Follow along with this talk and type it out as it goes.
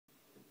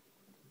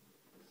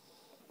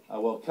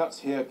Well, cuts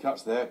here,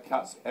 cuts there,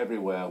 cuts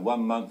everywhere.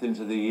 1 month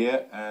into the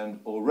year, and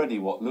already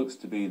what looks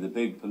to be the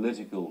big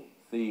political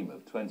theme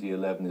of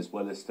 2011 is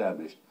well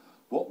established.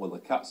 What will the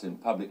cuts in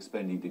public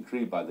spending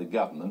decreed by the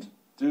government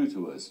do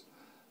to us?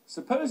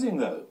 Supposing,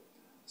 though,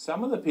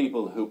 some of the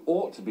people who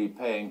ought to be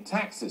paying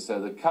taxes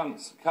so the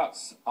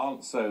cuts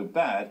aren't so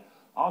bad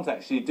aren't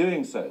actually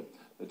doing so.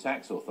 The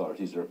tax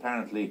authorities are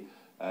apparently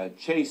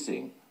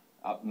chasing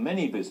up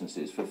many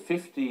businesses for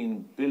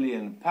 £15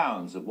 billion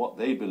of what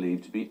they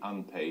believe to be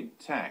unpaid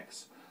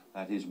tax.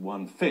 That is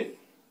 1/5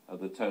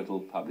 of the total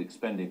public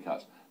spending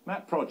cut.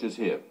 Matt Prodger's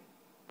here.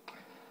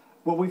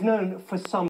 Well, we've known for some